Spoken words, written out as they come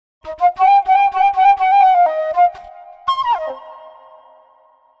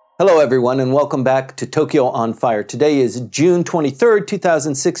Hello, everyone, and welcome back to Tokyo on Fire. Today is June 23rd,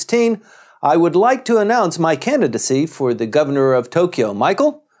 2016. I would like to announce my candidacy for the governor of Tokyo.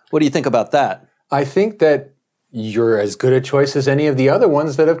 Michael, what do you think about that? I think that you're as good a choice as any of the other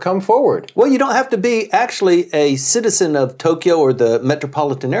ones that have come forward. Well, you don't have to be actually a citizen of Tokyo or the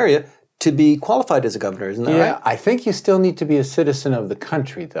metropolitan area to be qualified as a governor, isn't that right? Yeah, I think you still need to be a citizen of the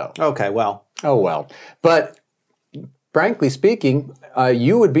country, though. Okay, well. Oh, well. But frankly speaking,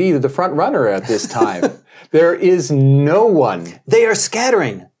 you would be the front runner at this time. There is no one. They are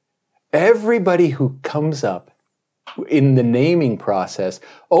scattering. Everybody who comes up in the naming process,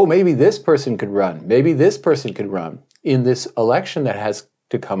 oh, maybe this person could run, maybe this person could run, in this election that has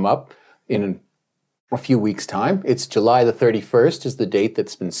to come up in a few weeks' time. It's July the 31st is the date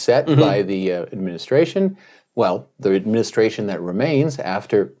that's been set by the administration. Well, the administration that remains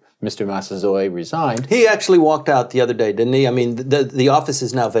after Mr. Masazoi resigned. He actually walked out the other day, didn't he? I mean, the office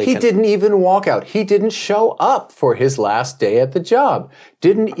is now vacant. He didn't even walk out. He didn't show up for his last day at the job.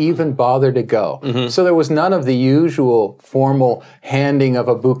 Didn't even bother to go. So there was none of the usual formal handing of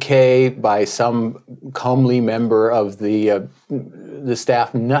a bouquet by some comely member of the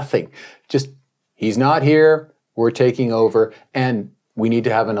staff. Nothing. Just, he's not here, we're taking over, and we need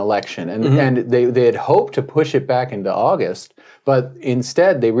to have an election. And they had hoped to push it back into August, but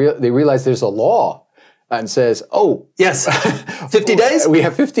instead they realized there's a law and says, oh. Yes, 50 days? We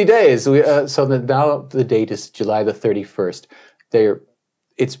have 50 days. So that now the date is July the 31st.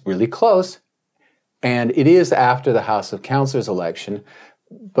 It's really close, and it is after the House of Councilors election,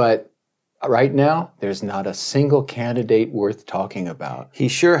 but right now, there's not a single candidate worth talking about. He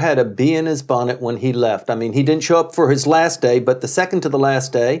sure had a bee in his bonnet when he left. I mean, he didn't show up for his last day, but the second to the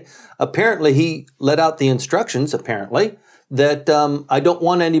last day, apparently he let out the instructions, that I don't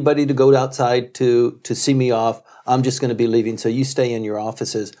want anybody to go outside to see me off. I'm just going to be leaving, so you stay in your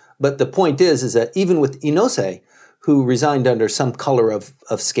offices. But the point is that even with Inose, who resigned under some color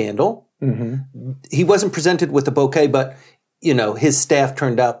of scandal, he wasn't presented with a bouquet, but, his staff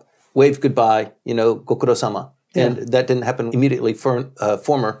turned up, waved goodbye, Gokuro-sama. And that didn't happen immediately for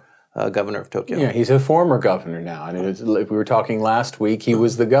former governor of Tokyo. Yeah, he's a former governor now. And we were talking last week, he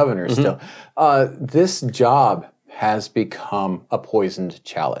was the governor still. This job has become a poisoned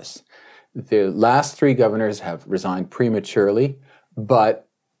chalice. The last three governors have resigned prematurely, but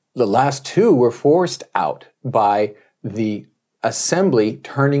the last two were forced out by the assembly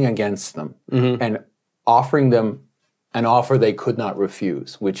turning against them and offering them an offer they could not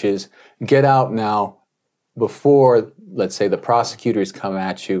refuse, which is get out now before, let's say, the prosecutors come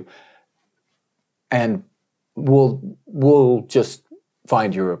at you, and we'll just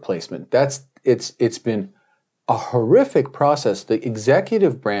find your replacement. It's been a horrific process. The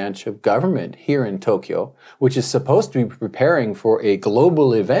executive branch of government here in Tokyo, which is supposed to be preparing for a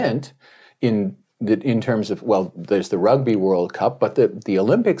global event in terms of, well, there's the Rugby World Cup, but the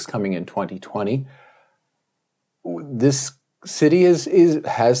Olympics coming in 2020. This city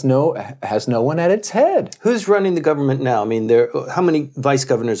has no one at its head. Who's running the government now? I mean, how many vice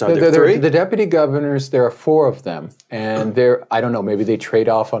governors are there? Three? The deputy governors, there are four of them, and I don't know, maybe they trade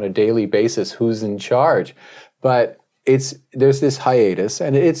off on a daily basis who's in charge, but there's this hiatus,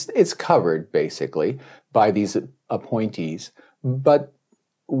 and it's covered basically by these appointees, but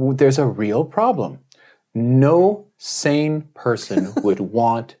there's a real problem. No sane person would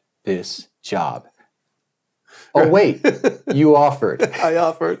want this job. Oh, wait, you offered. I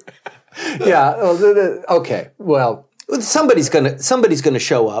offered. Yeah, okay, well. Somebody's gonna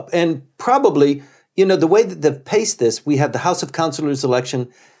show up, and probably, the way that they've paced this, we have the House of Councilors election,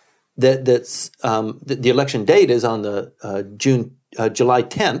 the election date is on the July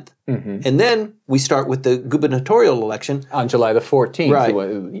 10th, and then we start with the gubernatorial election. On July the 14th.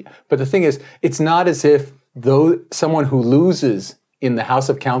 Right. But the thing is, it's not as if someone who loses in the House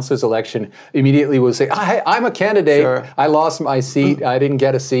of Councilors election immediately will say, I'm a candidate, sure. I lost my seat, I didn't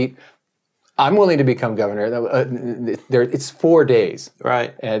get a seat, I'm willing to become governor. It's 4 days.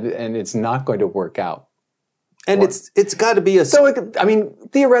 Right. And it's not going to work out. And it's got to be a... So,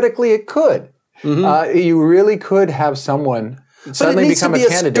 theoretically it could. You really could have someone suddenly become a candidate. But it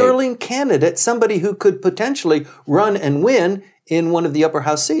needs to be a sterling candidate, somebody who could potentially run and win in one of the upper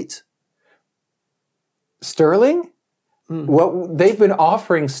house seats. Sterling? Well, they've been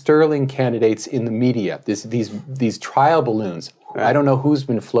offering sterling candidates in the media, these trial balloons. Right. I don't know who's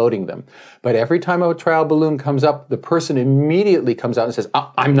been floating them. But every time a trial balloon comes up, the person immediately comes out and says,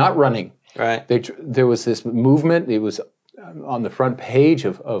 I'm not running. Right. There was this movement. It was on the front page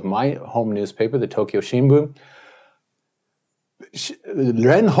of my home newspaper, the Tokyo Shimbun.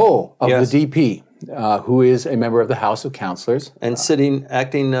 Ren Ho of Yes. the DP, who is a member of the House of Councilors, And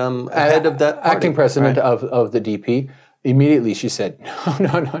acting head of that party. acting president Right. of the DP, immediately she said,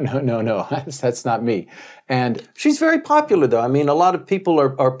 no, that's not me. And She's very popular, though. I mean, a lot of people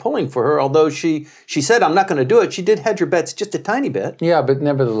are pulling for her, although she said, I'm not going to do it. She did hedge her bets just a tiny bit. yeah, but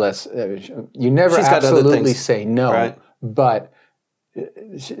nevertheless, you never She's got other absolutely things. say no, Right. but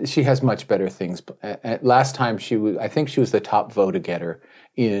she has much better things. Last time I think she was the top vote getter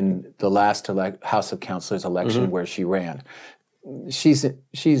in the last House of Councilors election Mm-hmm. where she ran. She's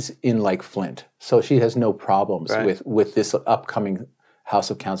in like Flint, so she has no problems Right. with this upcoming House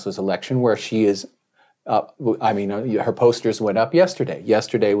of Councilors election where she is. Her posters went up yesterday.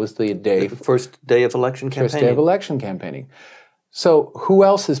 Yesterday was the day First day of election first campaign. day of election campaigning. So who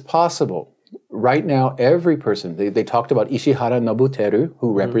else is possible? Right now, every person, they talked about Ishihara Nobuteru,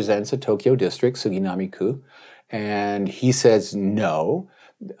 who represents a Tokyo district, Suginami-ku, and he says no.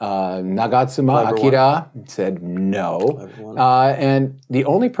 Nagatsuma Akira said no. And the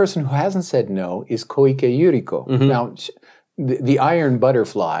only person who hasn't said no is Koike Yuriko. Now, the iron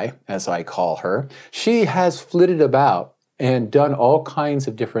butterfly, as I call her, she has flitted about and done all kinds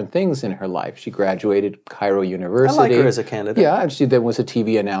of different things in her life. She graduated Cairo I University. like her as a candidate. Yeah, and she then was a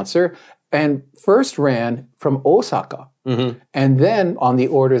TV announcer and first ran from Osaka. And then, on the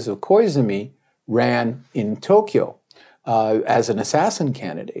orders of Koizumi, ran in Tokyo as an assassin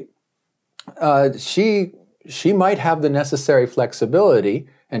candidate. She might have the necessary flexibility,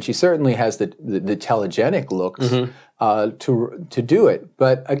 and she certainly has the telegenic looks to do it.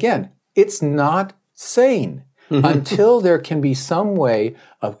 But again, it's not sane until there can be some way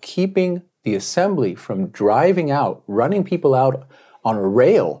of keeping the assembly from driving out, running people out on a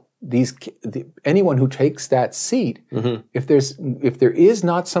rail. Anyone who takes that seat, if there is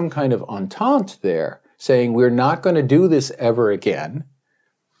not some kind of entente there, saying we're not going to do this ever again,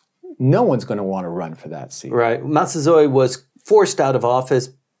 no one's going to want to run for that seat. Right. Masazoi was forced out of office,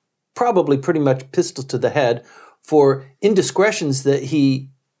 probably pretty much pistol to the head, for indiscretions that he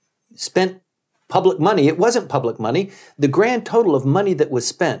spent public money. It wasn't public money. The grand total of money that was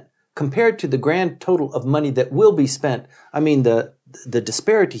spent compared to the grand total of money that will be spent, I mean, the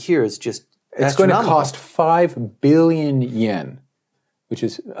disparity here is just It's going to astronomical. cost 5 billion yen, which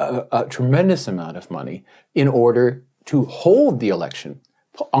is a tremendous amount of money, in order to hold the election.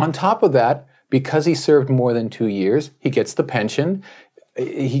 On top of that, because he served more than 2 years, he gets the pension,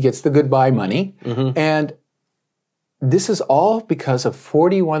 he gets the goodbye money, and this is all because of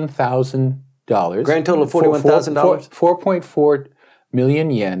 $41,000. Grand total of $41,000. 4.4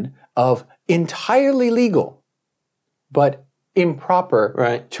 million yen of entirely legal, but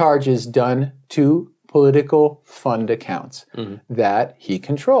improper charges done to political fund accounts that he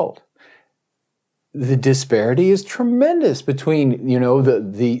controlled. The disparity is tremendous between,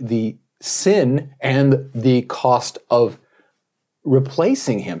 the sin and the cost of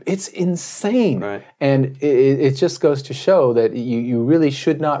replacing him. It's insane. Right. And it just goes to show that you really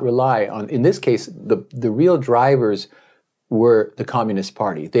should not rely on, in this case, the real drivers were the Communist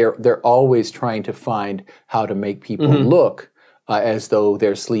Party. They're always trying to find how to make people look as though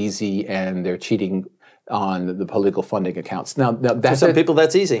they're sleazy and they're cheating on the political funding accounts. Now For some people,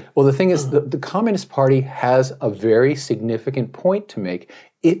 that's easy. well, the thing is, the Communist Party has a very significant point to make.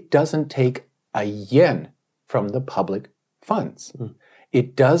 It doesn't take a yen from the public funds.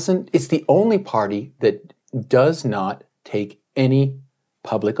 It doesn't. It's the only party that does not take any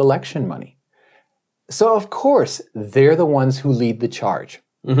public election money. So, of course, they're the ones who lead the charge.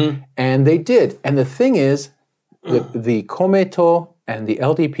 And they did. And the thing is, the Komeito and the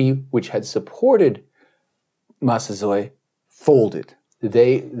LDP, which had supported Masazoi, folded.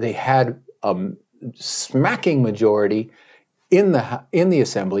 They had a smacking majority in the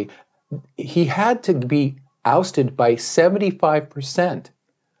assembly. He had to be ousted by 75%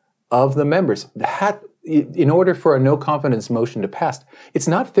 of the members. In order for a no confidence motion to pass, it's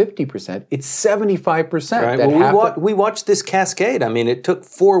not 50%, it's 75%. Right. Well, we watched this cascade. I mean, it took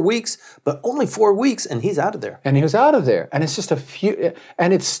 4 weeks, but only 4 weeks, and he's out of there. And he was out of there. And it's just a few,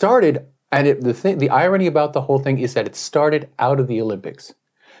 and it started, and the irony about the whole thing is that it started out of the Olympics.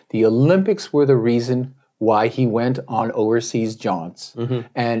 The Olympics were the reason why he went on overseas jaunts.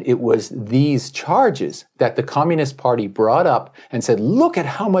 And it was these charges that the Communist Party brought up and said, look at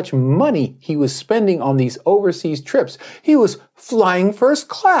how much money he was spending on these overseas trips. He was flying first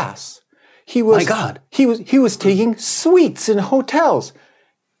class. My God. He was taking suites in hotels.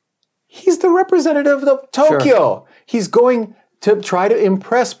 He's the representative of Tokyo. Sure. He's going to try to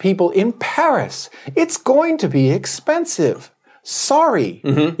impress people in Paris. It's going to be expensive. Sorry,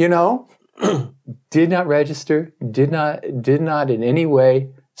 did not register, did not in any way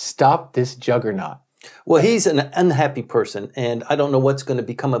stop this juggernaut. Well, he's an unhappy person, and I don't know what's going to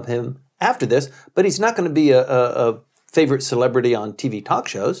become of him after this, but he's not going to be a favorite celebrity on TV talk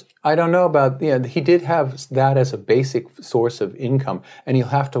shows. I don't know about, he did have that as a basic source of income, and he'll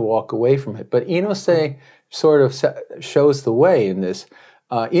have to walk away from it. But Innocé sort of shows the way in this.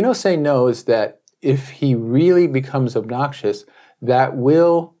 Innocé knows that if he really becomes obnoxious, that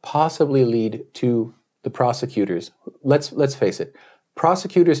will possibly lead to the prosecutors. Let's face it.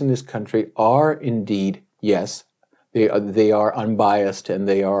 Prosecutors in this country are indeed, yes, they are unbiased and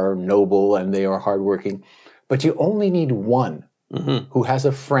they are noble and they are hardworking, but you only need one who has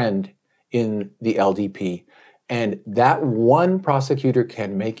a friend in the LDP, and that one prosecutor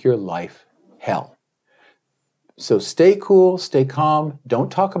can make your life hell. So stay cool, stay calm,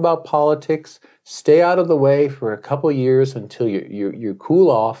 don't talk about politics, stay out of the way for a couple years until you cool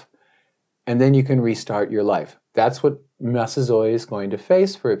off, and then you can restart your life. That's what Massasoit is going to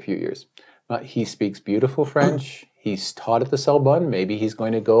face for a few years. He speaks beautiful French. He's taught at the Sorbonne. Maybe he's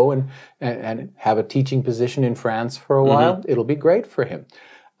going to go and have a teaching position in France for a while. It'll be great for him.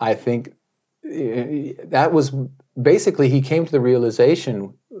 I think that was basically, he came to the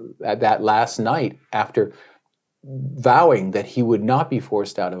realization at that last night after vowing that he would not be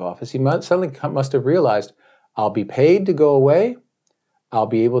forced out of office. He suddenly must have realized, I'll be paid to go away. I'll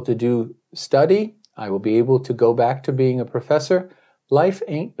be able to do study. I will be able to go back to being a professor. Life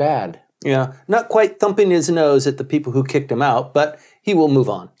ain't bad. Yeah, not quite thumping his nose at the people who kicked him out, but he will move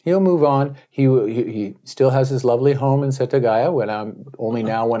on. He'll move on. He still has his lovely home in Setagaya.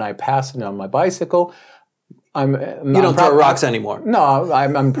 When I pass it on my bicycle, you don't throw rocks anymore. No,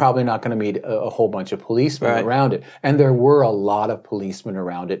 I'm probably not going to meet a whole bunch of policemen around it. And there were a lot of policemen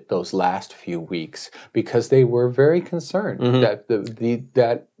around it those last few weeks because they were very concerned that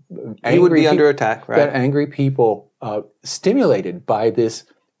that he would be under attack, right? That angry people, stimulated by this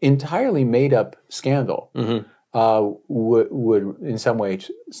entirely made-up scandal, would in some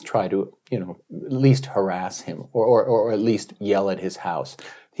ways try to, at least harass him or at least yell at his house.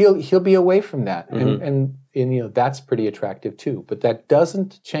 He'll be away from that, and that's pretty attractive too. But that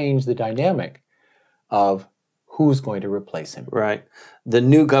doesn't change the dynamic of who's going to replace him. Right. The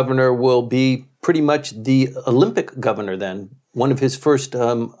new governor will be pretty much the Olympic governor then. One of his first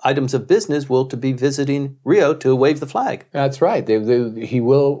items of business will to be visiting Rio to wave the flag. That's right. He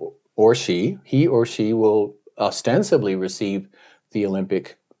or she will ostensibly receive the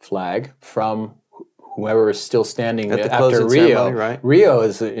Olympic flag from whoever is still standing after Rio. Ceremony, right? Rio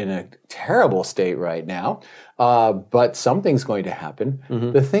is in a terrible state right now, but something's going to happen.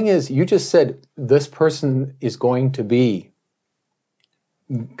 The thing is, you just said this person is going to be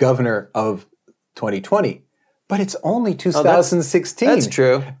governor of 2020. But it's only 2016. That's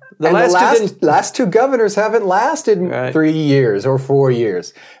true. The last two governors haven't lasted 3 years or 4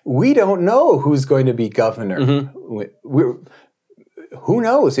 years. We don't know who's going to be governor. Who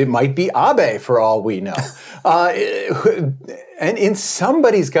knows? It might be Abe for all we know. And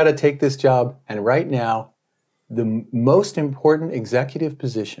somebody's got to take this job. And right now, the most important executive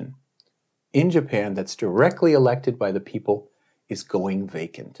position in Japan that's directly elected by the people is going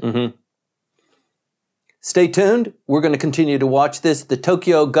vacant. Stay tuned. We're going to continue to watch this. The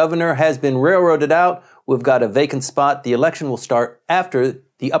Tokyo governor has been railroaded out. We've got a vacant spot. The election will start after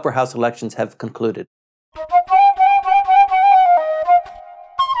the upper house elections have concluded.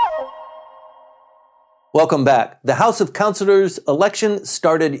 Welcome back. The House of Councilors election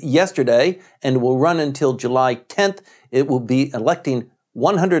started yesterday and will run until July 10th. It will be electing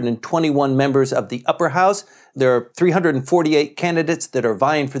 121 members of the upper house. There are 348 candidates that are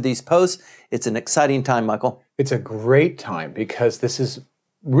vying for these posts. It's an exciting time, Michael. It's a great time because this is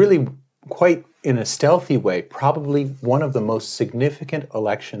really quite, in a stealthy way, probably one of the most significant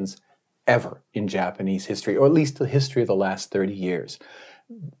elections ever in Japanese history, or at least the history of the last 30 years.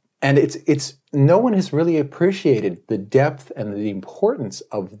 And it's no one has really appreciated the depth and the importance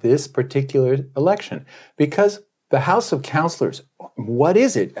of this particular election because the House of Councilors, what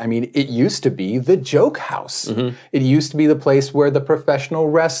is it? I mean, it used to be the joke house. It used to be the place where the professional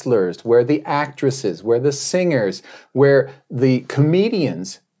wrestlers, where the actresses, where the singers, where the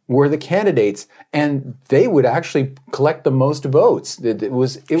comedians were the candidates, and they would actually collect the most votes. It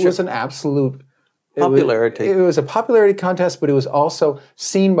was an absolute popularity. It was a popularity contest, but it was also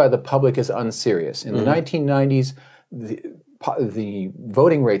seen by the public as unserious. In the 1990s, the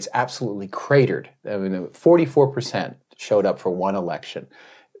voting rates absolutely cratered. I mean, 44% showed up for one election,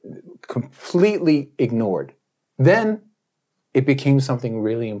 completely ignored. Then it became something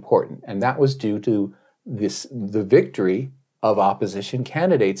really important, and that was due to the victory of opposition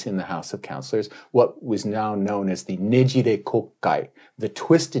candidates in the House of Councillors, what was now known as the Nejire Kokkai, the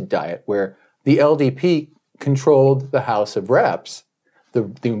twisted diet, where the LDP controlled the House of Reps,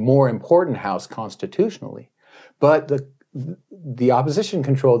 the more important house constitutionally, but the opposition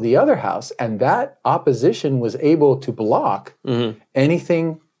controlled the other house, and that opposition was able to block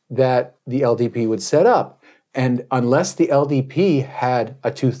anything that the LDP would set up. And unless the LDP had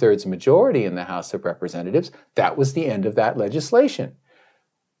a 2/3 majority in the House of Representatives, that was the end of that legislation.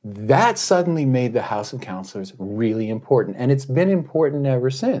 That suddenly made the House of Councillors really important, and it's been important ever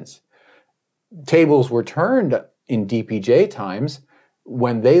since. Tables were turned in DPJ times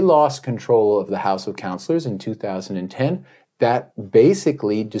when they lost control of the House of Councillors in 2010. That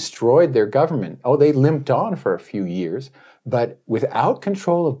basically destroyed their government. Oh, they limped on for a few years, but without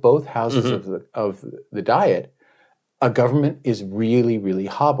control of both houses of the Diet, a government is really, really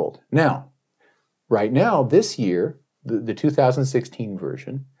hobbled. Now, right now, this year, the 2016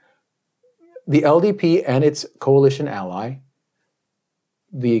 version, the LDP and its coalition ally,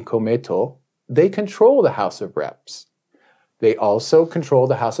 the Komeito, they control the House of Reps. They also control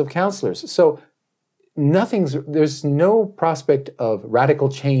the House of Councillors. So there's no prospect of radical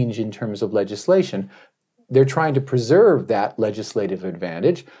change in terms of legislation. They're trying to preserve that legislative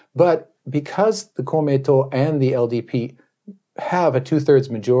advantage, but because the Komeito and the LDP have a 2/3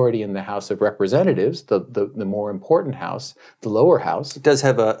 majority in the House of Representatives, the more important house, the lower house. It does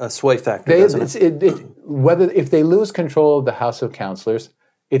have a sway factor, doesn't it? Whether if they lose control of the House of Councillors,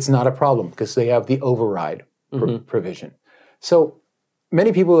 it's not a problem because they have the override provision. So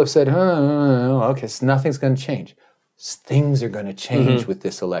many people have said, okay, so nothing's going to change. Things are going to change with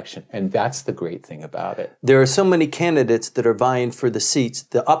this election, and that's the great thing about it. There are so many candidates that are vying for the seats.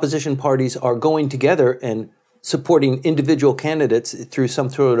 The opposition parties are going together and supporting individual candidates through some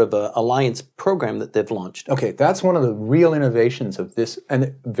sort of a alliance program that they've launched. Okay, that's one of the real innovations of this,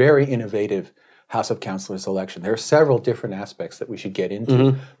 and very innovative House of Councillors election. There are several different aspects that we should get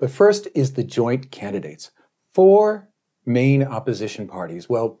into. But first is the joint candidates. 4 main opposition parties,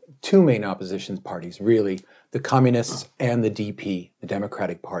 well, 2 main opposition parties, really, the Communists and the DP, the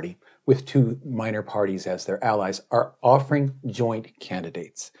Democratic Party, with 2 minor parties as their allies, are offering joint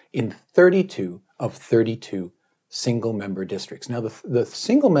candidates in 32 of 32 single-member districts. Now, the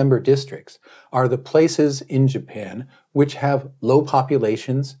single-member districts are the places in Japan which have low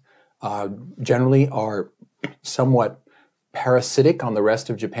populations, generally are somewhat parasitic on the rest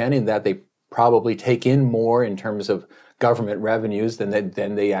of Japan in that they probably take in more in terms of government revenues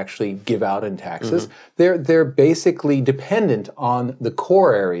than they actually give out in taxes. They're basically dependent on the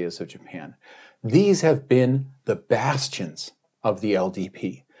core areas of Japan. These have been the bastions of the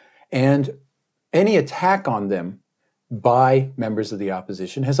LDP. And any attack on them by members of the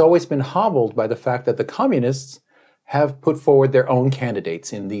opposition has always been hobbled by the fact that the Communists have put forward their own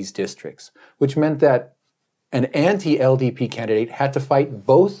candidates in these districts, which meant that an anti-LDP candidate had to fight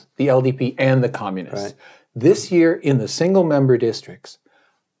both the LDP and the Communists. Right. This year, in the single-member districts,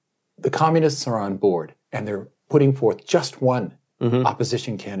 the Communists are on board, and they're putting forth just one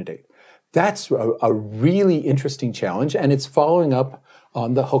opposition candidate. That's a really interesting challenge, and it's following up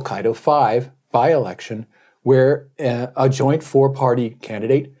on the Hokkaido 5 by-election, where a joint 4-party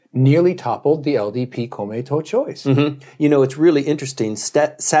candidate nearly toppled the LDP Komeito choice. You know, it's really interesting.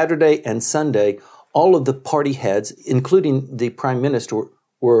 Saturday and Sunday, all of the party heads, including the Prime Minister,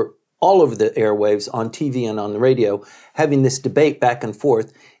 were all over the airwaves, on TV and on the radio, having this debate back and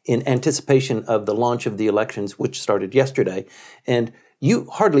forth in anticipation of the launch of the elections, which started yesterday. And you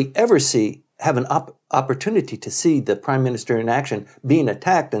hardly ever have an opportunity to see the Prime Minister in action being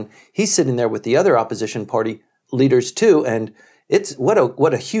attacked. And he's sitting there with the other opposition party leaders too. And it's what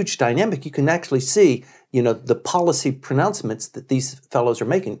a huge dynamic. You can actually see, you know, the policy pronouncements that these fellows are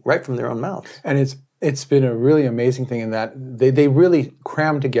making right from their own mouths. And it's been a really amazing thing in that they really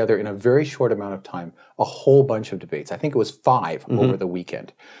crammed together in a very short amount of time a whole bunch of debates. I think it was 5 over the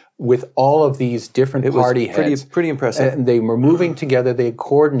weekend with all of these different party heads. Pretty impressive. And they were moving together. They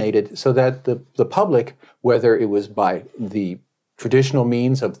coordinated so that the public, whether it was by the traditional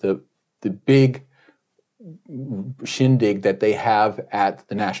means of the big shindig that they have at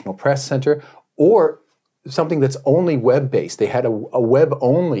the National Press Center, or something that's only web-based. They had a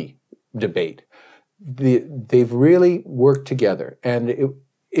web-only debate. They've really worked together, and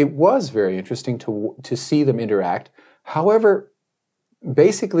it was very interesting to see them interact. However,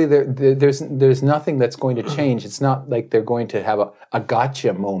 basically, there's nothing that's going to change. It's not like they're going to have a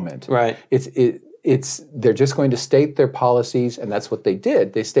gotcha moment. Right. They're just going to state their policies, and that's what they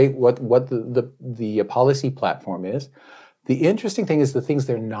did. They state what the policy platform is. The interesting thing is the things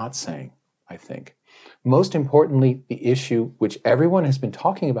they're not saying, I think. Most importantly, the issue which everyone has been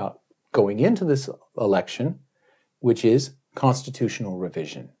talking about going into this election, which is constitutional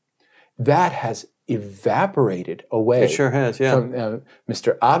revision. That has evaporated away. It sure has, yeah.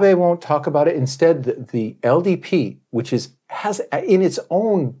 Mr. Abe won't talk about it. Instead, the LDP, which has in its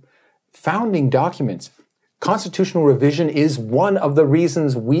own founding documents, constitutional revision is one of the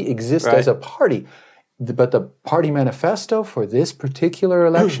reasons we exist as a party. But the party manifesto for this particular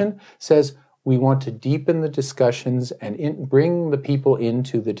election says we want to deepen the discussions and bring the people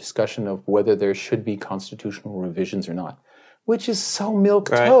into the discussion of whether there should be constitutional revisions or not, which is so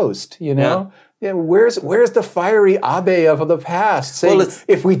milquetoast, you know? Yeah, where's the fiery Abe of the past saying,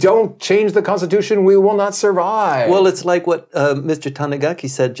 if we don't change the Constitution, we will not survive? Well, it's like what Mr. Tanigaki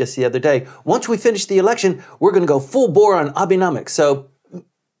said just the other day. Once we finish the election, we're going to go full bore on Abenomics. So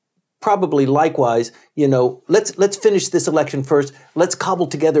probably likewise, you know, let's finish this election first. Let's cobble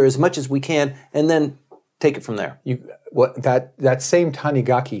together as much as we can, and then take it from there. That same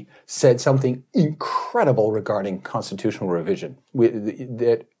Tanigaki said something incredible regarding constitutional revision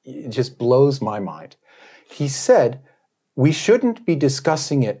that it just blows my mind. He said we shouldn't be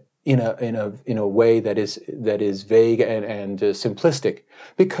discussing it in a way that is vague and simplistic,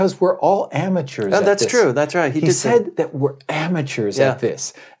 because we're all amateurs. That's true. That's right. He said that we're amateurs at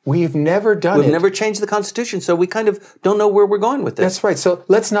this. We've never done it. We've never changed the Constitution, so we kind of don't know where we're going with this. That's right. So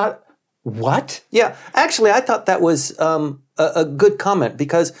let's not. What? Yeah. Actually, I thought that was a good comment,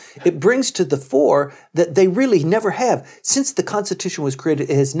 because it brings to the fore that they really never have. Since the Constitution was created,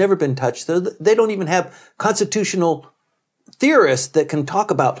 it has never been touched. So they don't even have constitutional theorists that can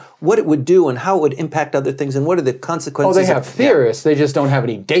talk about what it would do and how it would impact other things and what are the consequences. Oh, they have theorists. They just don't have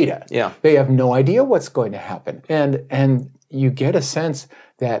any data. Yeah. They have no idea what's going to happen. And you get a sense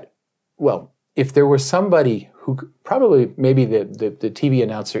that, well, if there was somebody who probably, maybe the TV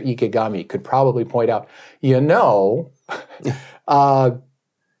announcer Ikegami could probably point out, you know,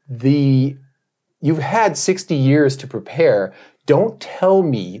 you've had 60 years to prepare. Don't tell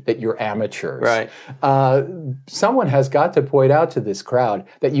me that you're amateurs. Right. Someone has got to point out to this crowd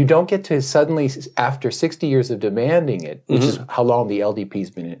that you don't get to suddenly, after 60 years of demanding it, which is how long the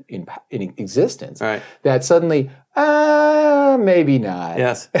LDP's been in existence, right, that suddenly, maybe not.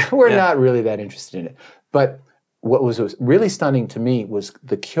 Yes. We're not really that interested in it. But what was really stunning to me was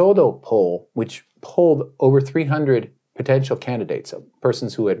the Kyodo poll, which polled over 300 potential candidates,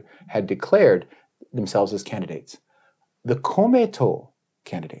 persons who had declared themselves as candidates. The Komeito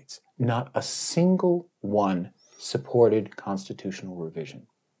candidates, not a single one supported constitutional revision.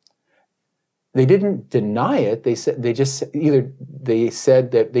 They didn't deny it. They said they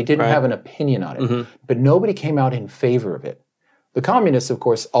said that they didn't have an opinion on it, but nobody came out in favor of it. The communists, of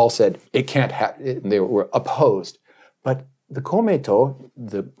course, all said it can't happen. They were opposed. But the Komeito,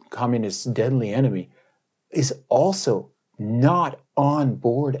 the communists' deadly enemy, is also not on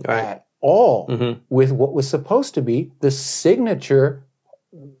board at all with what was supposed to be the signature,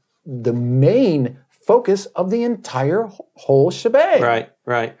 the main focus of the entire whole shebang. Right,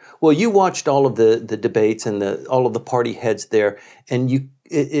 right. Well, you watched all of the debates and all of the party heads there, and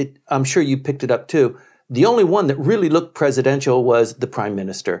I'm sure you picked it up too. The only one that really looked presidential was the prime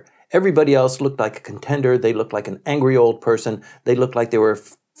minister. Everybody else looked like a contender. They looked like an angry old person. They looked like they were a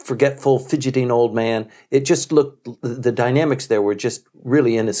forgetful, fidgeting old man. It just looked, the dynamics there were just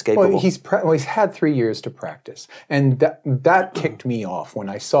really inescapable. Well, he's had 3 years to practice. And that kicked me off when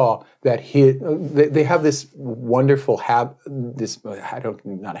I saw that they have this wonderful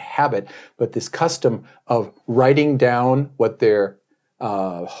not a habit, but this custom of writing down what their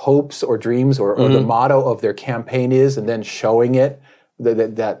hopes or dreams or the motto of their campaign is, and then showing it,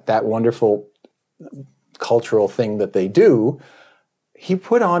 that wonderful cultural thing that they do. He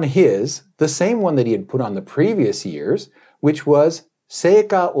put on the same one that he had put on the previous years, which was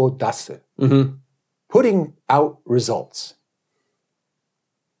seika o dasu, putting out results.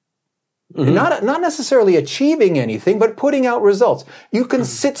 Not necessarily achieving anything, but putting out results. You can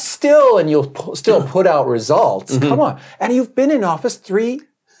sit still and you'll still put out results. Come on. And you've been in office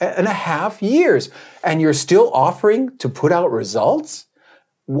 3.5 years, and you're still offering to put out results?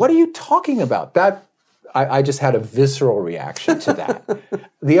 What are you talking about? I just had a visceral reaction to that.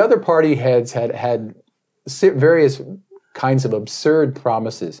 The other party heads had various kinds of absurd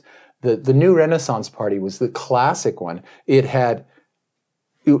promises. The New Renaissance Party was the classic one. It had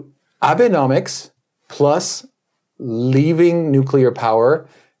Abenomics plus leaving nuclear power,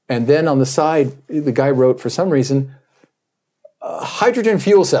 and then on the side, the guy wrote, for some reason, hydrogen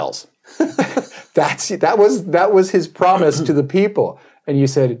fuel cells. That was his promise to the people. And you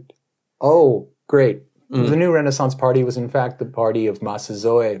said, oh, great. The New Renaissance Party was, in fact, the party of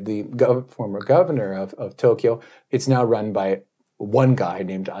Masazoe, the former governor of Tokyo. It's now run by one guy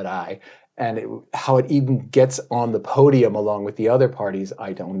named Arai. And how it even gets on the podium along with the other parties,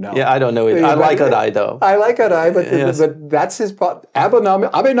 I don't know. Yeah, I don't know either. I like Arai, though. I like Arai, but that's his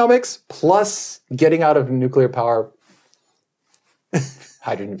Abenomics plus getting out of nuclear power,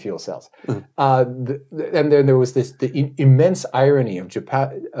 hydrogen fuel cells. And then there was the immense irony of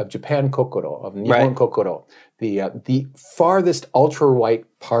Japan Kokoro, of Nihon Kokoro, the farthest ultra-right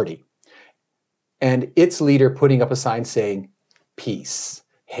party, and its leader putting up a sign saying, peace,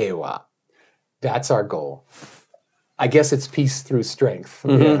 heiwa. That's our goal. I guess it's peace through strength.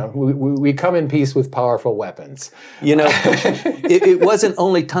 You know? We come in peace with powerful weapons. You know, it wasn't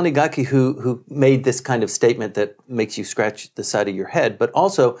only Tanigaki who made this kind of statement that makes you scratch the side of your head, but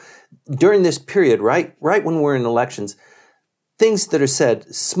also during this period, right when we're in elections, things that are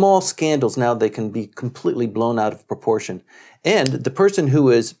said, small scandals now, they can be completely blown out of proportion. And the person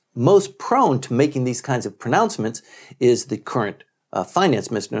who is most prone to making these kinds of pronouncements is the current finance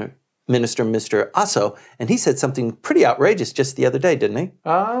minister, Mr. Aso, and he said something pretty outrageous just the other day, didn't he?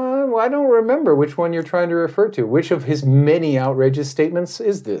 Well, I don't remember which one you're trying to refer to. Which of his many outrageous statements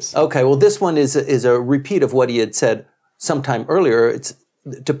is this? Okay, well, this one is a repeat of what he had said sometime earlier. It's,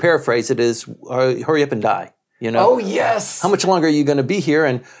 to paraphrase it, is hurry up and die. You know? Oh, yes! How much longer are you going to be here?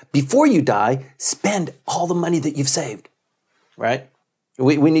 And before you die, spend all the money that you've saved, right?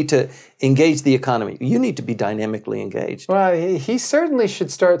 We need to engage the economy. You need to be dynamically engaged. Well, he certainly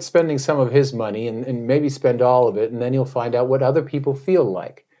should start spending some of his money and maybe spend all of it, and then you'll find out what other people feel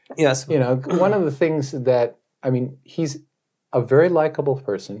like. Yes. You know, one of the things that, I mean, he's a very likable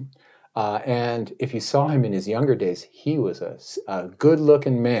person, and if you saw him in his younger days, he was a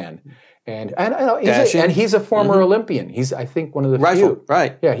good-looking man. And he's a former Olympian. He's, I think, one of the few.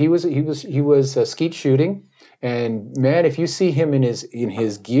 Right. Yeah, he was skeet shooting. And man, if you see him in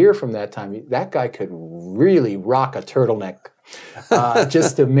his gear from that time, that guy could really rock a turtleneck,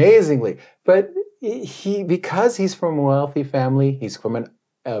 just amazingly. But because he's from a wealthy family, he's from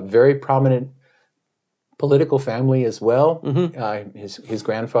a very prominent political family as well. His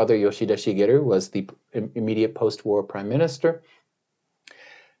grandfather Yoshida Shigeru was the immediate post-war prime minister.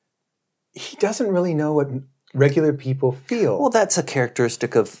 He doesn't really know what regular people feel. Well, that's a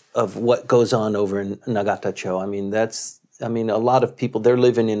characteristic of what goes on over in Nagata-cho. I mean, a lot of people, they're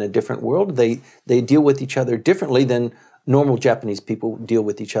living in a different world. They deal with each other differently than normal Japanese people deal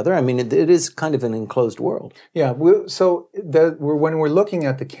with each other. I mean, it is kind of an enclosed world. Yeah. When we're looking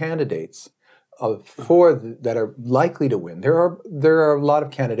at the candidates that are likely to win, there are a lot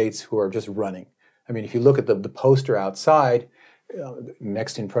of candidates who are just running. I mean, if you look at the poster outside,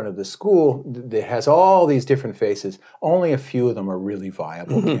 next in front of the school, that has all these different faces. Only a few of them are really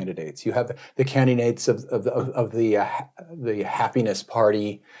viable candidates. You have the candidates of the Happiness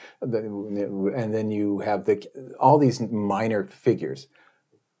Party, and then you have all these minor figures.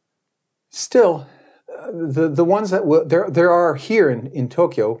 Still, the ones that there are here in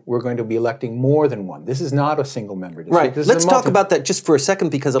Tokyo, we're going to be electing more than one. This is not a single member district. Right. Let's talk about that just for a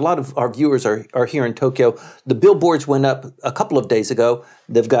second, because a lot of our viewers are here in Tokyo. The billboards went up a couple of days ago.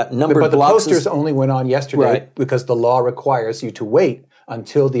 They've got numbered blocks. But the blocks. posters only went on yesterday because the law requires you to wait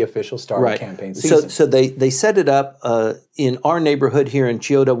until the official start of campaign season. So they set it up in our neighborhood here in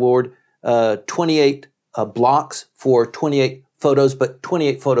Chiyoda Ward, 28 blocks for 28 photos, but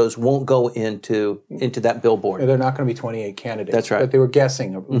 28 photos won't go into that billboard. They're not going to be 28 candidates. That's right. But they were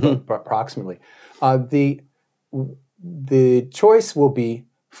guessing approximately. The choice will be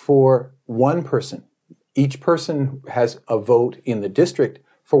for one person. Each person has a vote in the district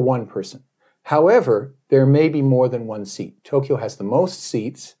for one person. However, there may be more than one seat. Tokyo has the most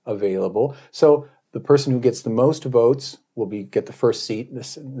seats available, so the person who gets the most votes will get the first seat.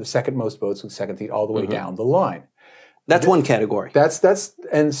 The second most votes with the second seat, all the way down the line. That's one category.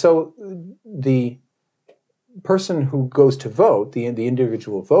 And so the person who goes to vote, the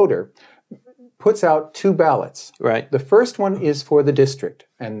individual voter, puts out two ballots. Right. The first one is for the district,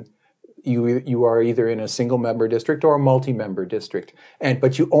 and you are either in a single member district or a multi-member district,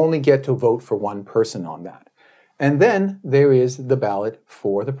 but you only get to vote for one person on that. And then there is the ballot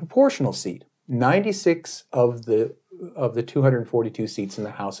for the proportional seat. 96 of the 242 seats in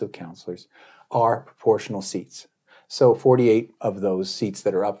the House of Councilors are proportional seats. So 48 of those seats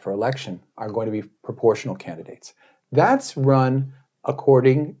that are up for election are going to be proportional candidates. That's run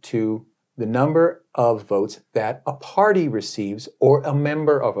according to the number of votes that a party receives or a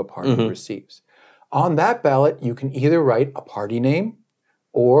member of a party receives. On that ballot, you can either write a party name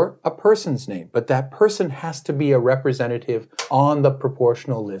or a person's name, but that person has to be a representative on the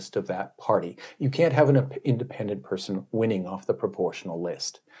proportional list of that party. You can't have an independent person winning off the proportional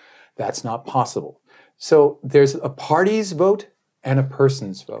list. That's not possible. So there's a party's vote and a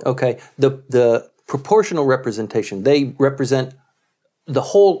person's vote. Okay. The proportional representation, they represent the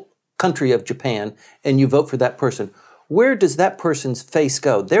whole country of Japan, and you vote for that person. Where does that person's face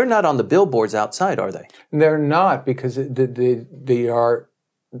go? They're not on the billboards outside, are they? They're not, because they are.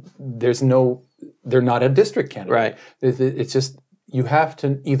 They're not a district candidate. Right. It's just, you have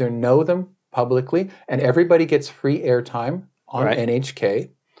to either know them publicly, and everybody gets free airtime on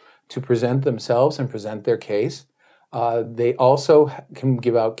NHK to present themselves and present their case. They also can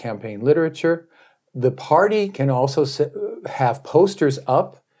give out campaign literature. The party can also have posters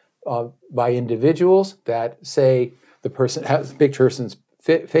up by individuals that say the person has a big person's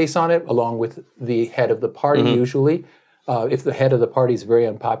face on it, along with the head of the party, usually. If the head of the party is very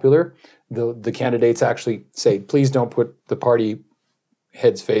unpopular, the candidates actually say, please don't put the party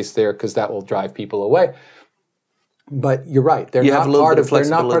head's face there, because that will drive people away. But you're right; they're not part of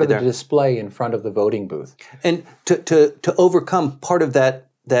the display in front of the voting booth. And to overcome part of that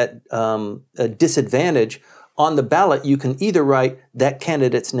disadvantage, on the ballot you can either write that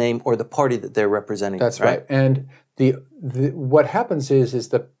candidate's name or the party that they're representing. That's right. And what happens is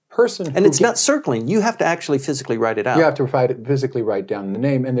the person, and it's not circling. You have to actually physically write it out. You have to physically write down the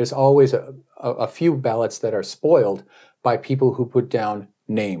name, and there's always a few ballots that are spoiled by people who put down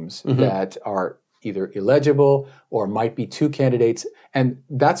names that are either illegible or might be two candidates. And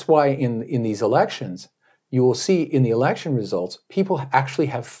that's why in these elections, you will see in the election results, people actually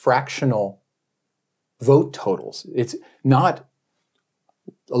have fractional vote totals. It's not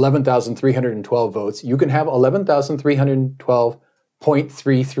 11,312 votes. You can have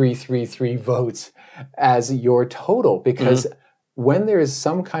 11,312.3333 votes as your total, because when there is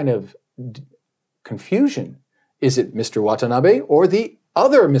some kind of confusion, is it Mr. Watanabe or the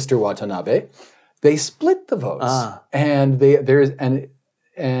other Mr. Watanabe? They split the votes, and because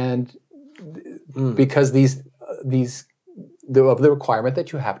the requirement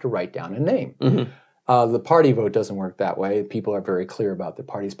that you have to write down a name. The party vote doesn't work that way. People are very clear about the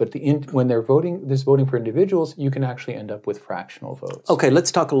parties, but when they're voting, there's voting for individuals, you can actually end up with fractional votes. Okay,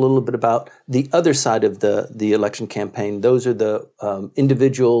 let's talk a little bit about the other side of the election campaign. Those are the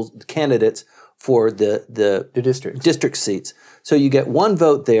individual candidates for the district seats. So you get one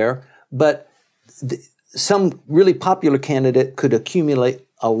vote there, but some really popular candidate could accumulate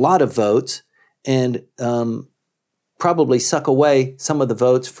a lot of votes and probably suck away some of the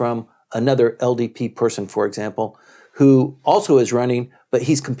votes from another LDP person, for example, who also is running, but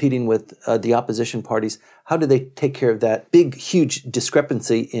he's competing with the opposition parties. How do they take care of that big, huge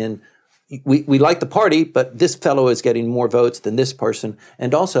discrepancy in, we like the party, but this fellow is getting more votes than this person.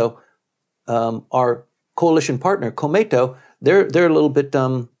 And also, our coalition partner, Komeito, they're a little bit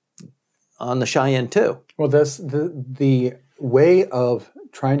on the shy end too. Well, that's the way of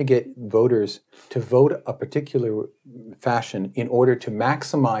trying to get voters to vote a particular fashion in order to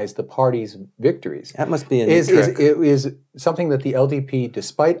maximize the party's victories. That must be a neat trick. Is something that the LDP,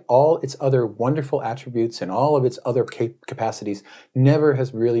 despite all its other wonderful attributes and all of its other capacities, never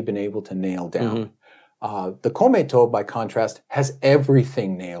has really been able to nail down. The Komeito, by contrast, has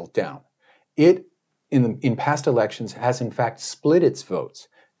everything nailed down. It, in past elections, has in fact split its votes,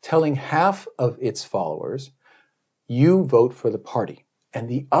 telling half of its followers, you vote for the party, and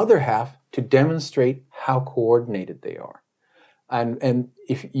the other half to demonstrate how coordinated they are. And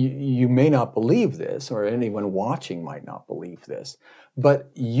if you may not believe this, or anyone watching might not believe this, but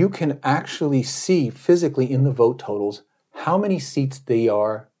you can actually see physically in the vote totals how many seats they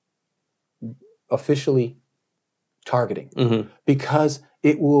are officially targeting. Because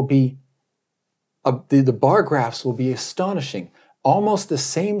it will be, the bar graphs will be astonishing, almost the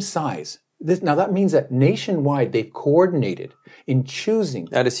same size. Now that means that nationwide they've coordinated in choosing.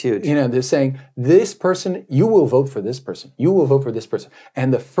 That is huge. You know, they're saying, this person, you will vote for this person. You will vote for this person.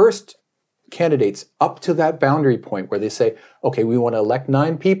 And the first candidates up to that boundary point where they say, okay, we want to elect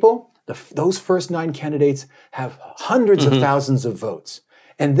 9 people. Those first 9 candidates have hundreds of thousands of votes.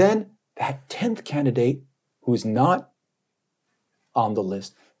 And then that 10th candidate, who's not on the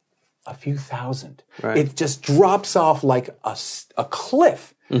list, a few thousand. Right. It just drops off like a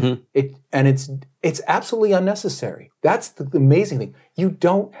cliff. It's absolutely unnecessary. That's the amazing thing. You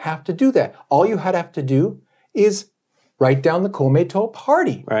don't have to do that. All you have to do is write down the Komeito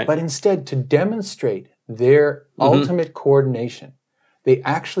party. Right. But instead, to demonstrate their ultimate coordination, they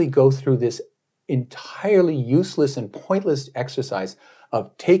actually go through this entirely useless and pointless exercise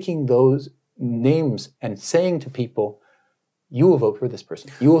of taking those names and saying to people, you will vote for this person.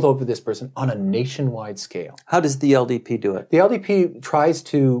 You will vote for this person on a nationwide scale. How does the LDP do it? The LDP tries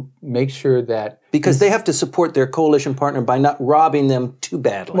to make sure that... Because they have to support their coalition partner by not robbing them too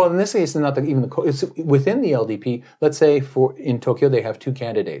badly. Well, in this case, it's not even it's within the LDP. Let's say in Tokyo, they have two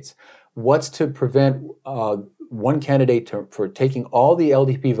candidates. What's to prevent one candidate for taking all the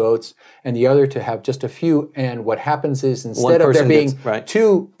LDP votes and the other to have just a few? And what happens is instead of there being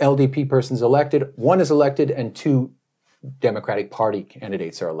two LDP persons elected, one is elected and two Democratic Party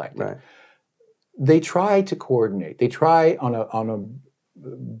candidates are elected. Right. They try to coordinate. They try on a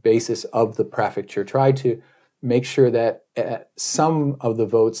basis of the prefecture, try to make sure that some of the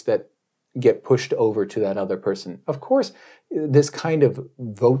votes that get pushed over to that other person. Of course, this kind of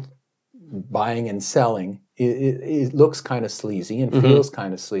vote buying and selling, it looks kind of sleazy and feels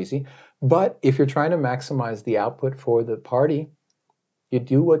kind of sleazy. But if you're trying to maximize the output for the party, you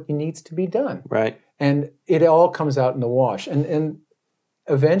do what needs to be done. Right. And it all comes out in the wash. And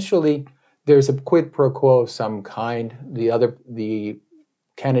eventually, there's a quid pro quo of some kind. The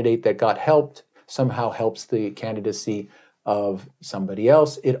candidate that got helped somehow helps the candidacy of somebody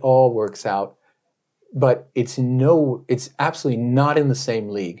else. It all works out. But it's absolutely not in the same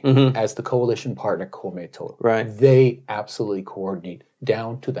league as the coalition partner Komeito. Right. They absolutely coordinate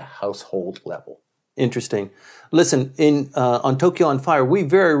down to the household level. Interesting. Listen, on Tokyo on Fire, we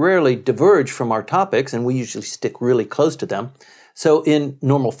very rarely diverge from our topics, and we usually stick really close to them. So in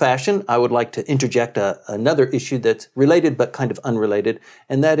normal fashion, I would like to interject another issue that's related but kind of unrelated,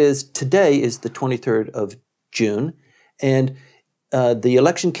 and that is today is the 23rd of June, and the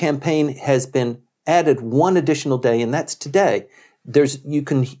election campaign has been added one additional day, and that's today. You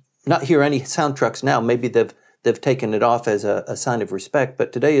can not hear any sound trucks now. Maybe they've taken it off as a sign of respect,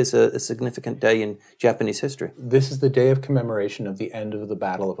 but today is a significant day in Japanese history. This is the day of commemoration of the end of the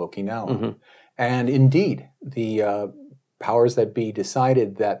Battle of Okinawa. And indeed, the powers that be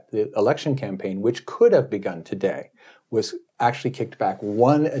decided that the election campaign, which could have begun today, was actually kicked back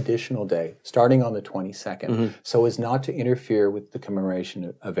one additional day, starting on the 22nd, so as not to interfere with the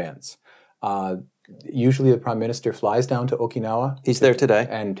commemoration events. Usually the Prime Minister flies down to Okinawa. He's there today.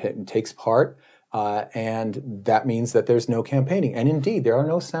 And takes part. And that means that there's no campaigning. And indeed, there are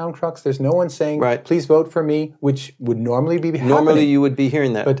no sound trucks. There's no one saying, please vote for me, which would normally be happening. Normally you would be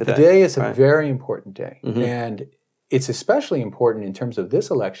hearing that today. But today is a very important day. And it's especially important in terms of this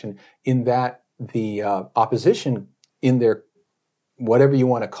election in that the opposition in their, whatever you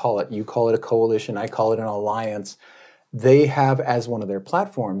want to call it, you call it a coalition, I call it an alliance, they have as one of their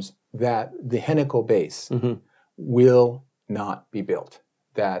platforms that the Heneko base will not be built.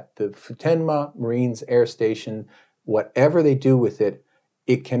 That the Futenma Marines Air Station, whatever they do with it,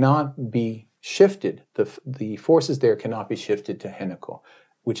 it cannot be shifted. The forces there cannot be shifted to Heneko,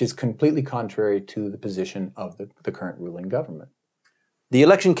 which is completely contrary to the position of the current ruling government. The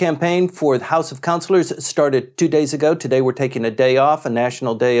election campaign for the House of Councilors started 2 days ago. Today we're taking a day off, a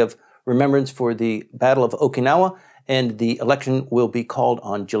national day of remembrance for the Battle of Okinawa, and the election will be called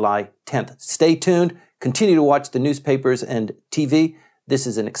on July 10th. Stay tuned. Continue to watch the newspapers and TV. This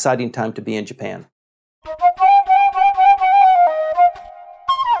is an exciting time to be in Japan.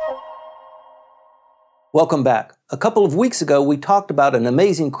 Welcome back. A couple of weeks ago, we talked about an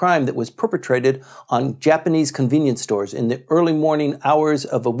amazing crime that was perpetrated on Japanese convenience stores. In the early morning hours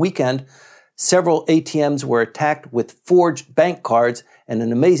of a weekend, several ATMs were attacked with forged bank cards, and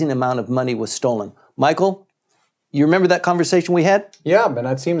an amazing amount of money was stolen. Michael, you remember that conversation we had? Yeah, but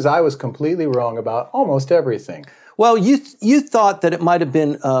it seems I was completely wrong about almost everything. Well, you thought that it might have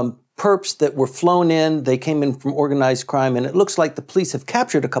been perps that were flown in. They came in from organized crime, and it looks like the police have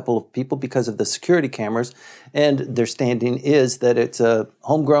captured a couple of people because of the security cameras, and their standing is that it's a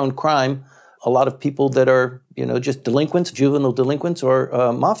homegrown crime. A lot of people that are, just delinquents, juvenile delinquents,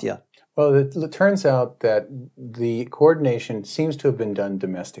 or mafia. Well, it turns out that the coordination seems to have been done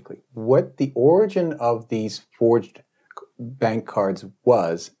domestically. What the origin of these forged bank cards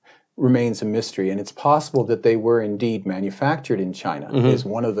remains a mystery, and it's possible that they were indeed manufactured in China, is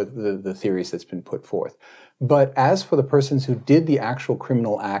one of the theories that's been put forth. But as for the persons who did the actual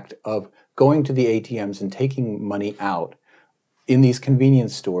criminal act of going to the ATMs and taking money out in these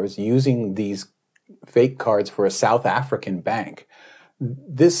convenience stores using these fake cards for a South African bank,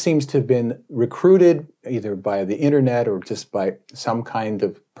 this seems to have been recruited either by the internet or just by some kind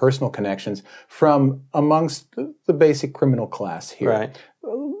of personal connections from amongst the basic criminal class here. Right.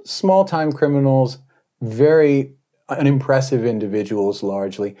 Small-time criminals, very unimpressive individuals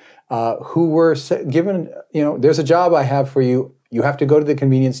largely, who were given, there's a job I have for you. You have to go to the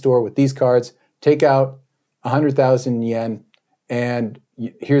convenience store with these cards, take out 100,000 yen, and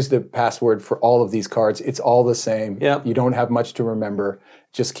here's the password for all of these cards. It's all the same. Yep. You don't have much to remember.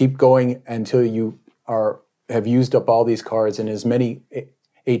 Just keep going until you have used up all these cards in as many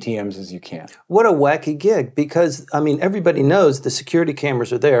ATMs as you can. What a wacky gig, because, I mean, everybody knows the security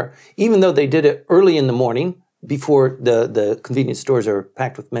cameras are there, even though they did it early in the morning before the convenience stores are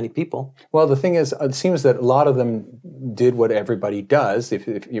packed with many people. Well, the thing is, it seems that a lot of them did what everybody does,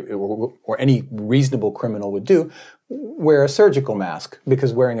 or any reasonable criminal would do, wear a surgical mask,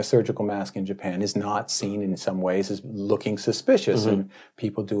 because wearing a surgical mask in Japan is not seen in some ways as looking suspicious, and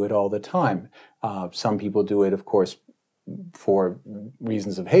people do it all the time. Some people do it, of course, for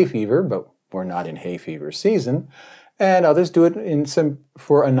reasons of hay fever, but we're not in hay fever season. And others do it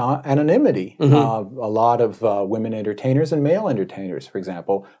for anonymity. A lot of women entertainers and male entertainers, for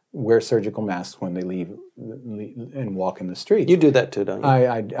example, wear surgical masks when they leave and walk in the street. You do that too, don't you?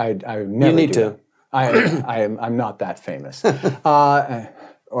 I never. You need do to. that. I'm not that famous.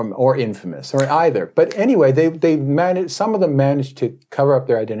 Or infamous, or either. But anyway, they managed. Some of them managed to cover up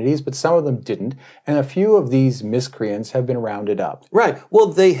their identities, but some of them didn't. And a few of these miscreants have been rounded up. Right. Well,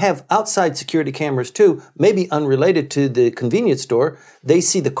 they have outside security cameras too, maybe unrelated to the convenience store. They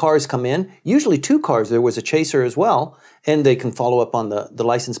see the cars come in, usually 2 cars. There was a chaser as well, and they can follow up on the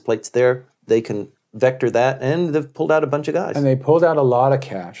license plates there. They can vector that, and they've pulled out a bunch of guys. And they pulled out a lot of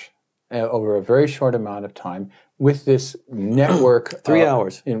cash over a very short amount of time with this network. 3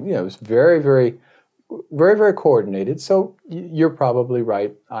 hours. It was very, very, very, very coordinated. So you're probably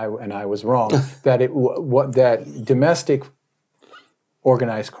right, and I was wrong, that that domestic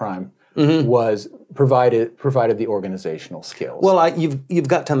organized crime was provided the organizational skills. Well, you've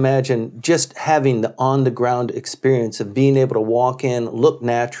got to imagine just having the on-the-ground experience of being able to walk in, look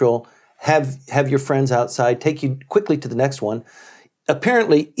natural, have your friends outside, take you quickly to the next one.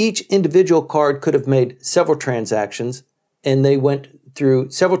 Apparently, each individual card could have made several transactions, and they went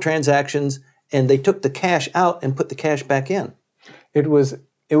through several transactions, and they took the cash out and put the cash back in. It was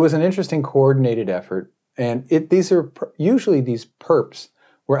an interesting coordinated effort, and usually these perps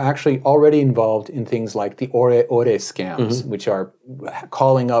were actually already involved in things like the ore scams, which are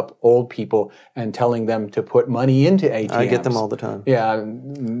calling up old people and telling them to put money into ATMs. I get them all the time. Yeah,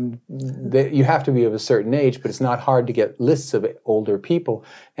 you have to be of a certain age, but it's not hard to get lists of older people.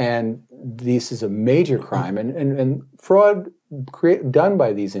 And this is a major crime, and fraud done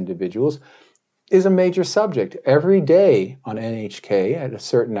by these individuals is a major subject. Every day on NHK at a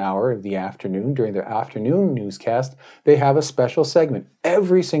certain hour of the afternoon, during their afternoon newscast, they have a special segment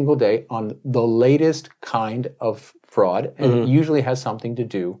every single day on the latest kind of fraud, and it usually has something to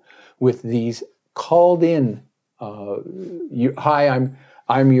do with these called in, hi,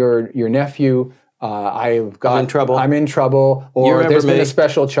 I'm your nephew, I'm in trouble, or there's been a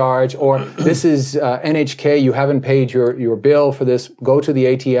special charge, or this is NHK, you haven't paid your bill for this, go to the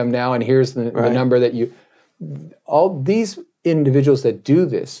ATM now, and here's the number that you... All these individuals that do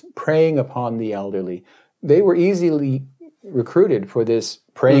this, preying upon the elderly, they were easily recruited for this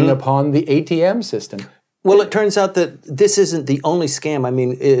preying upon the ATM system. Well, it turns out that this isn't the only scam. I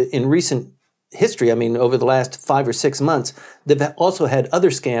mean, in recent history, over the last 5 or 6 months, they've also had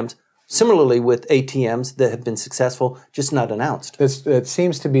other scams similarly with ATMs that have been successful, just not announced. That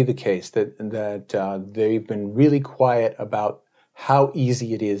seems to be the case, that they've been really quiet about how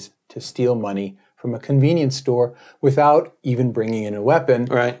easy it is to steal money from a convenience store without even bringing in a weapon.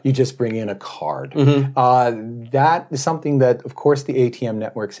 Right. You just bring in a card. That is something that, of course, the ATM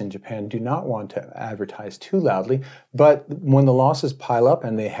networks in Japan do not want to advertise too loudly, but when the losses pile up,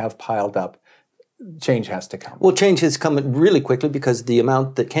 and they have piled up, change has to come. Well, change has come really quickly because the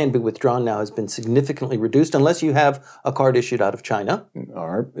amount that can be withdrawn now has been significantly reduced, unless you have a card issued out of China.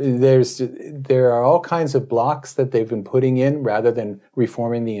 There are all kinds of blocks that they've been putting in rather than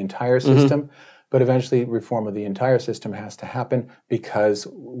reforming the entire system. But eventually, reform of the entire system has to happen, because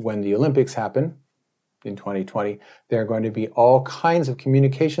when the Olympics happen in 2020, there are going to be all kinds of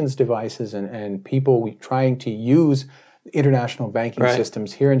communications devices and people trying to use international banking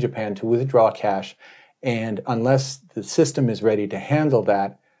systems here in Japan to withdraw cash. And unless the system is ready to handle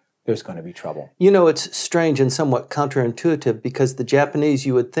that, there's going to be trouble. It's strange and somewhat counterintuitive, because the Japanese,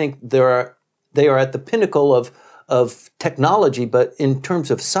 you would think they are at the pinnacle of technology, but in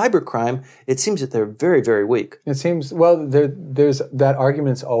terms of cybercrime, it seems that they're very, very weak. It seems, there's that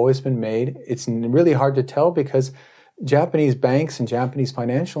argument's always been made. It's really hard to tell, because Japanese banks and Japanese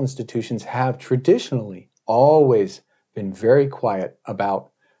financial institutions have traditionally always been very quiet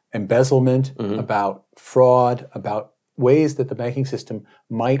about embezzlement, about fraud, about ways that the banking system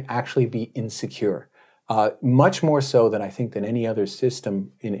might actually be insecure. much more so than I think than any other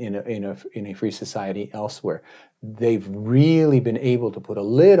system in a free society elsewhere. They've really been able to put a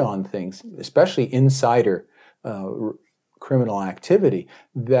lid on things, especially insider criminal activity,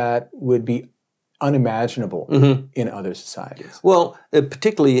 that would be unimaginable in other societies. Well,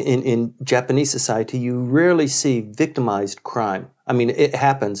 particularly in Japanese society, you rarely see victimized crime. I mean, it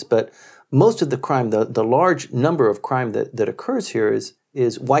happens, but most of the crime, the large number of crime that occurs here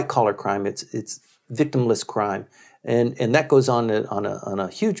is white collar crime. It's victimless crime, and that goes on a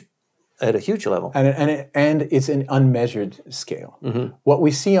huge level. And it's an unmeasured scale. What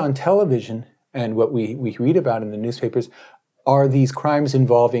we see on television and what we read about in the newspapers are these crimes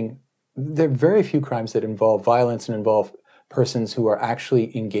involving. There are very few crimes that involve violence and involve persons who are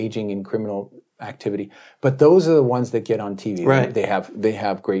actually engaging in criminal activity. But those are the ones that get on TV. Right. They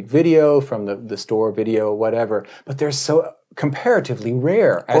have great video from the store video, whatever. But they're so comparatively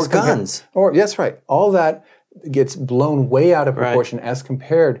rare. Or guns. That's right. All that gets blown way out of proportion as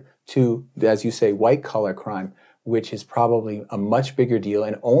compared to, as you say, white collar crime, which is probably a much bigger deal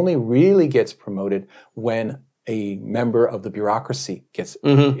and only really gets promoted when a member of the bureaucracy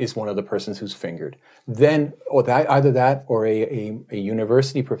is one of the persons who's fingered. Then, either that or a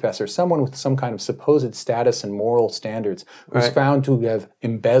university professor, someone with some kind of supposed status and moral standards, who's found to have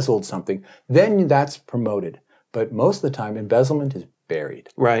embezzled something, then that's promoted. But most of the time, embezzlement is buried.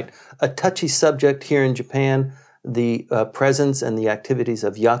 Right. A touchy subject here in Japan, the presence and the activities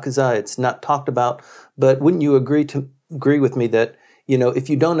of Yakuza. It's not talked about, but wouldn't you agree with me that, if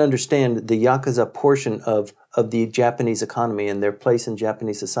you don't understand the Yakuza portion of the Japanese economy and their place in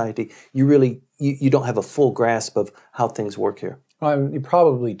Japanese society, you don't have a full grasp of how things work here. You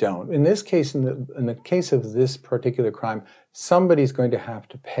probably don't. In this case, in the case of this particular crime, somebody's going to have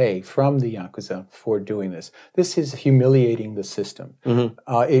to pay from the Yakuza for doing this. This is humiliating the system.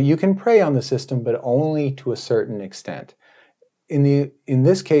 You can prey on the system, but only to a certain extent. In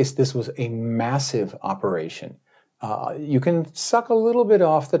this case, this was a massive operation. You can suck a little bit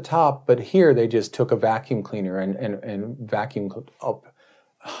off the top, but here they just took a vacuum cleaner and vacuumed up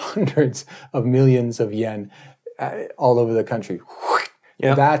hundreds of millions of yen all over the country.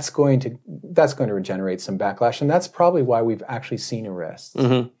 Yeah. That's going to generate some backlash, and that's probably why we've actually seen arrests.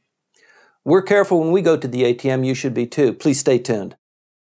 We're careful when we go to the ATM. You should be too. Please stay tuned.